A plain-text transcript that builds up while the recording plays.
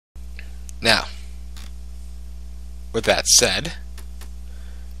Now, with that said,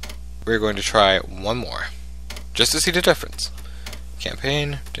 we're going to try one more, just to see the difference.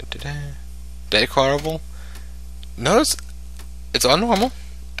 Campaign, Dark Carnival. Notice it's on normal.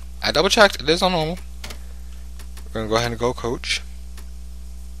 I double checked, it is on normal. We're gonna go ahead and go coach.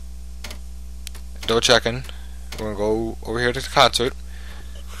 Double checking. We're gonna go over here to the concert.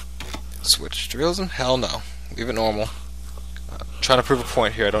 Switch to realism? Hell no. Leave it normal. Trying to prove a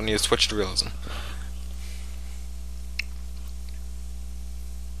point here. I don't need to switch to realism.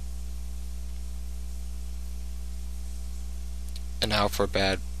 And now for a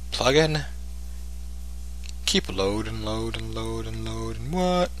bad plugin. Keep loading, loading, loading, loading.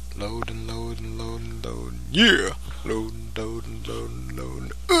 What? Loading, loading, loading, loading. Yeah! Loading, loading, loading,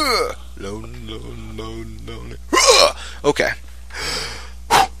 loading. Loading, loading, loading, loading. Okay.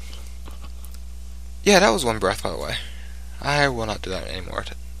 Yeah, that was one breath, by the way. I will not do that anymore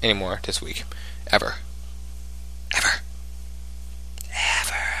this week. Ever. Ever.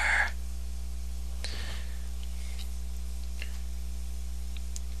 Ever.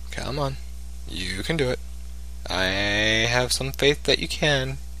 Come on. You can do it. I have some faith that you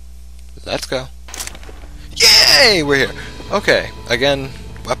can. Let's go. Yay! We're here. Okay. Again,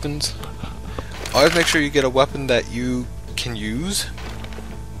 weapons. Always make sure you get a weapon that you can use.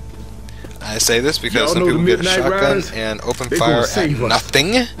 I say this because some people get a shotgun and open fire at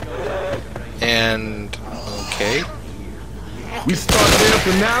nothing. And okay. We start their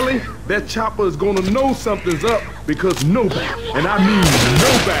finale, that chopper is gonna know something's up because nobody, and I mean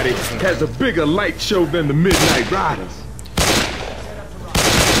nobody, has a bigger light show than the Midnight Riders.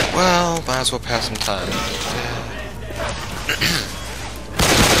 Well, might as well pass some time.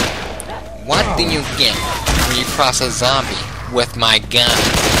 What do you get when you cross a zombie with my gun?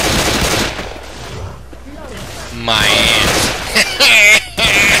 My ass.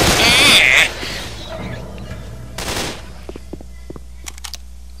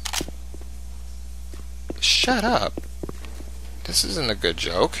 Shut up. This isn't a good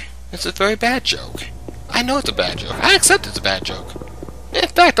joke. It's a very bad joke. I know it's a bad joke. I accept it's a bad joke. In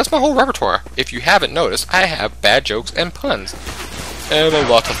fact, that's my whole repertoire. If you haven't noticed, I have bad jokes and puns. And a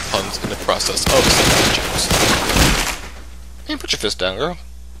lot of puns in the process of saying bad jokes. Hey, put your fist down, girl.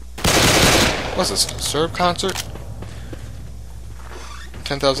 What's this, Serb concert?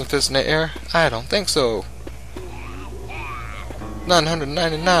 10,000 fists in the air? I don't think so.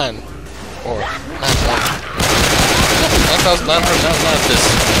 999. Or 9,999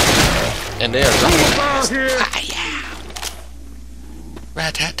 fists in the air.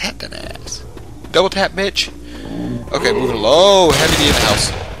 Rat tat tat that ass. Double tap, bitch. Okay, moving low. Heavy D in the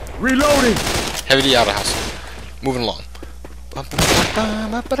house. Reloading. Heavy D out of the house. Moving along.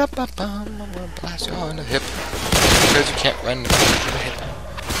 Blast you all in the hip. Because you can't run in the hip.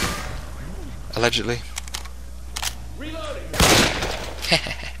 Allegedly.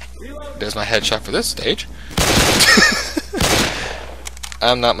 There's my headshot for this stage.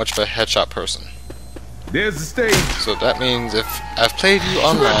 I'm not much of a headshot person. There's the stage. So that means if I've played you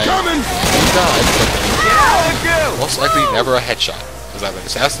online and you died from me, most likely never a headshot. Because I have an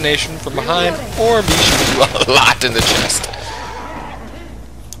assassination from behind, or me shooting you a lot in the chest.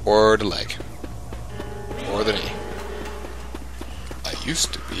 Or the leg. Or the knee. I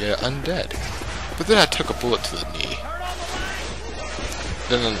used to be an undead. But then I took a bullet to the knee.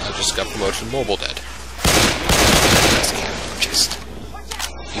 Then I just got promoted to mobile dead. That's kind of just.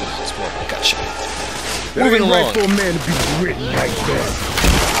 You know, it's more of a gotcha. Moving along. Right for a man to be written like that.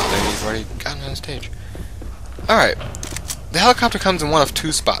 He's already gotten on stage. Alright. The helicopter comes in one of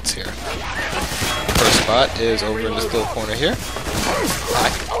two spots here. The first spot is over in this little corner here. Hi.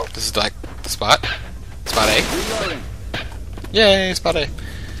 This is like the spot. Spot A. Yay, spot A.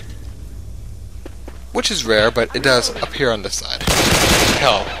 Which is rare, but it does appear on this side.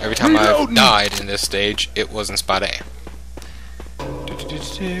 Hell, every time I've died in this stage, it was in spot A.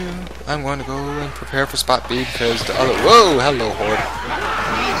 I'm going to go and prepare for spot B because the other— whoa! Hello, Horde.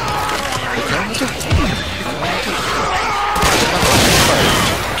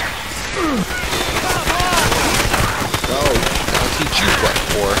 I'll teach you what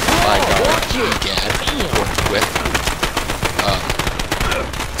for, by God, Gad, with,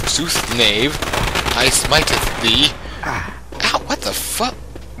 Sooth Knave, I smiteth thee. Ow, what the fuck?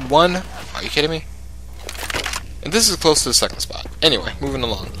 One? Are you kidding me? And this is close to the second spot. Anyway, moving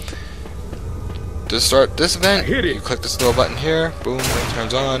along. To start this event, you click this little button here, boom, it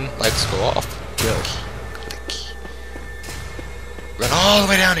turns on, lights go off. Click. Run all the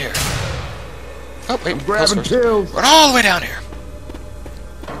way down here. Oh, wait, grabbing pills. Run all the way down here.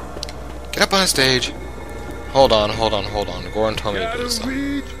 Get up on the stage. Hold on. Goran told me to do so.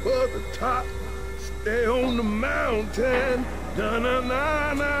 Reach for the top, stay on the mountain. Na na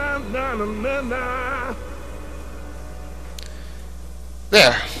na na na na na.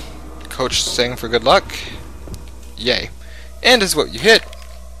 There. Coach saying for good luck. Yay. And this is what you hit.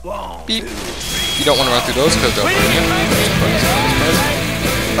 Beep. You don't want to run through those because they'll burn you.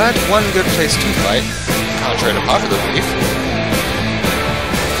 But one good place to fight, contrary to popular belief,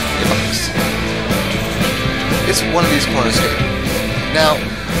 it's one of these corners here. Now,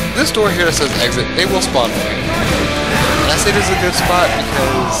 this door here that says exit, they will spawn for you. And I say this is a good spot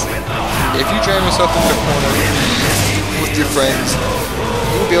because if you jam yourself into a corner with your friends,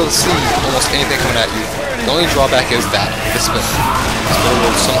 you'll be able to see almost anything coming at you. The only drawback is that, the spin. The spin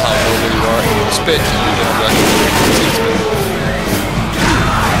will somehow know where you are, and you will spit in your general direction where you can see the spin.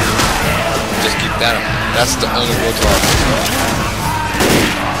 Just keep that in mind. That's the only real drawback.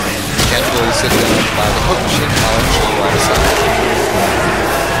 You can't really sit down by the hook machine. I'll show you why in a second.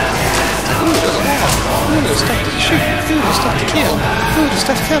 Ooh, there's a wall. Ooh, there's stuff to shoot. Ooh, there's stuff to kill. Ooh, there's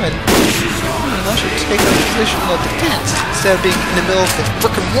stuff coming. I should take a position of defense instead of being in the middle of the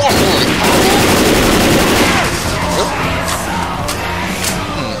frickin' wall. I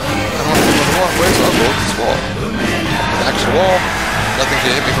don't know the wall. Where's the other this wall? Back to the wall. Nothing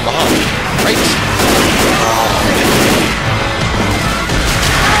can hit me from behind. Right.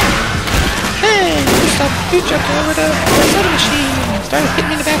 Hey, you jumped over the soda machine and started hitting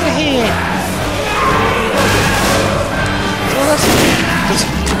me in the back of the head. Well, that's just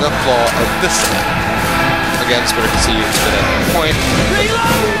the flaw of this side. Again, Spitter can see you spin at any point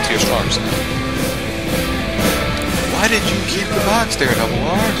to your strong side. Why did you keep the box there, Double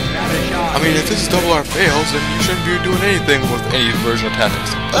R? I mean, if this Double R fails, then you shouldn't be doing anything with any version of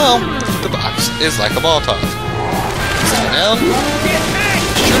tactics. Well, the box is like a Molotov. Sit down,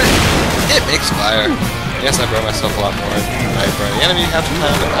 shoot it, it makes fire. Yes, I burn myself a lot more. I burn the enemy half the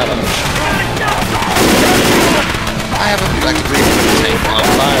time, but not much. I have effectively put the tank on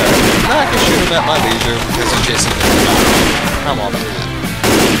fire. Now I can shoot him at my leisure because he's chasing me. I'm all about that.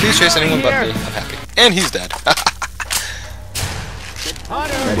 Please chase anyone but me. I'm happy. And he's dead.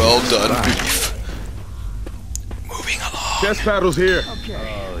 Well done, beef. Moving along. Chest paddles here.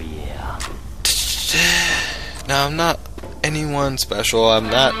 Oh, yeah. Now, I'm not anyone special. I'm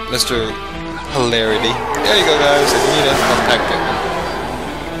not Mr. Hilarity. There you go, guys. If you need a health pack, get one.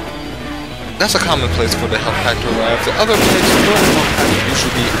 That's a common place for the health pack to arrive. The other place for the health pack to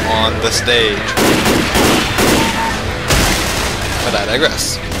usually be on the stage. But I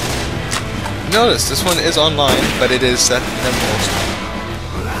digress. Notice, this one is online, but it is set in the most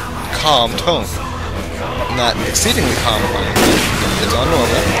calm tone. Not exceedingly calm environment. It's on normal,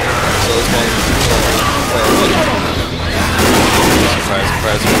 so it's going to be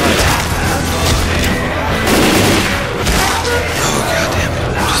surprise. Oh, goddamn it.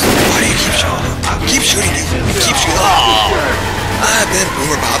 Why do you keep shooting? Keep shooting, you. Keep shooting. Oh! I've been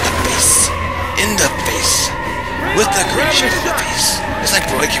boomer about the face. In the face. With the green shit in the face. It's like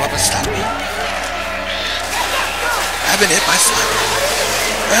Broly came up and slapped me. I've been hit by Slimer.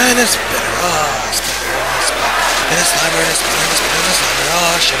 And it's bitter. Oh, it's bitter. And it's Slimer, and it's bitter, and it's bitter, and it's Slimer.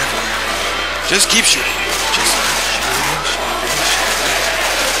 Oh, shit everywhere. Just keep shooting. Just shooting.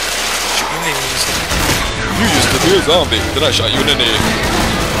 You used to be a zombie, then I shot you in the knee.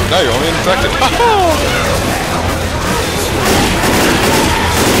 Now you're only infected.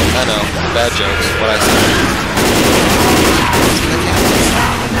 I know, bad jokes, what I said.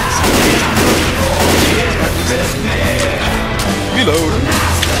 Reload.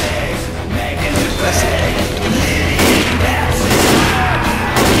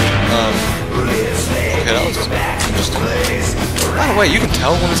 Okay, that was interesting. By the way, you can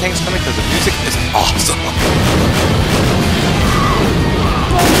tell when the tank's coming because the music is awesome.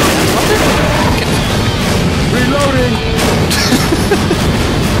 Reloading.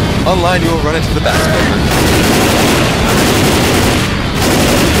 Online, you will run into the back smoker.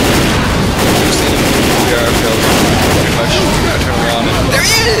 You've seen the PR failed pretty much. I turn around and there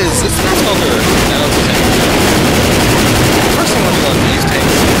he is! It's the back smoker! Now it's a tank. First thing I'll do on these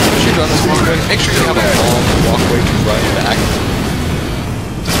tanks, especially on this walkway, make sure you have a long walkway to run back.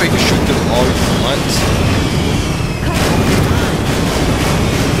 This way you can shoot them all you want.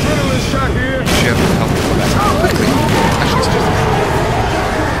 Adrenaline shot here. You should have to help them back quickly. Actually, it's just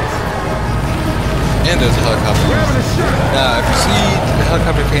and there's a helicopter. Now, if you see the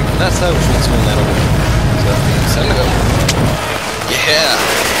helicopter came from that side, which means we'll land over there. So, it's time to go. Yeah!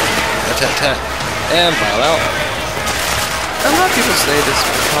 Tat-tat-tat. And file out. A lot of people say this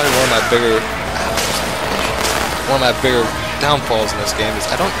is probably one of my bigger downfalls in this game is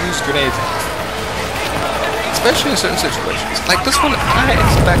I don't use grenades enough. especially in certain situations. Like this one, I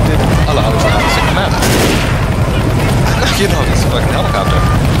expected a lot of rounds to come out. You know, this fucking helicopter.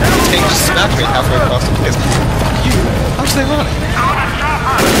 The tank just smacked me halfway across the place. Fuck you. How stay on it?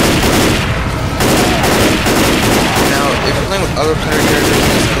 Now, if you're playing with other player characters, in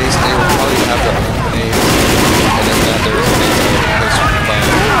this case, they will probably have their own names. And if not, there is a name that will post from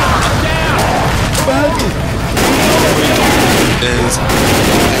is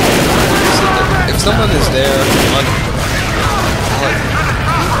if someone is there on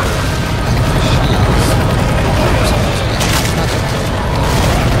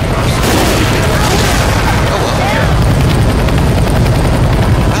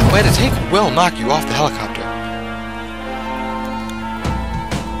By the way, the tank will knock you off the helicopter.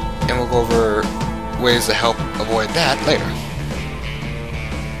 And we'll go over ways to help avoid that later.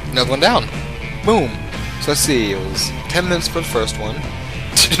 Another one down. Boom. So let's see, it was 10 minutes for the first one.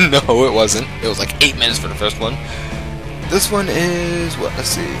 No, it wasn't. It was like 8 minutes for the first one. This one is, what, let's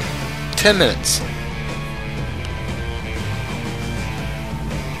see, 10 minutes.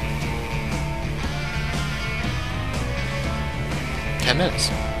 Minutes.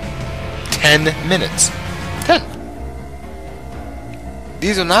 10 minutes. 10.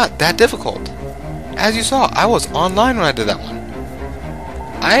 These are not that difficult. As you saw, I was online when I did that one.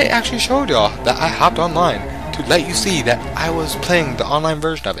 I actually showed y'all that I hopped online to let you see that I was playing the online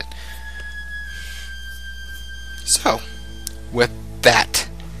version of it. So, with that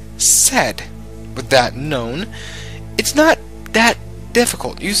said, with that known, it's not that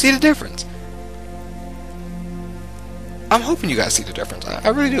difficult. You see the difference. I'm hoping you guys see the difference. I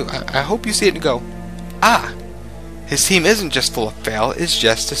really do. I hope you see it and go, ah, his team isn't just full of fail, it's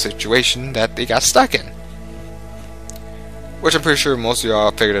just a situation that they got stuck in. Which I'm pretty sure most of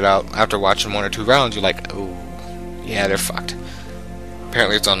y'all figured it out after watching 1 or 2 rounds. You're like, oh, yeah, they're fucked.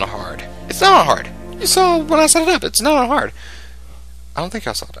 Apparently it's on the hard. It's not on hard. You saw when I set it up. It's not on hard. I don't think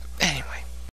y'all saw that.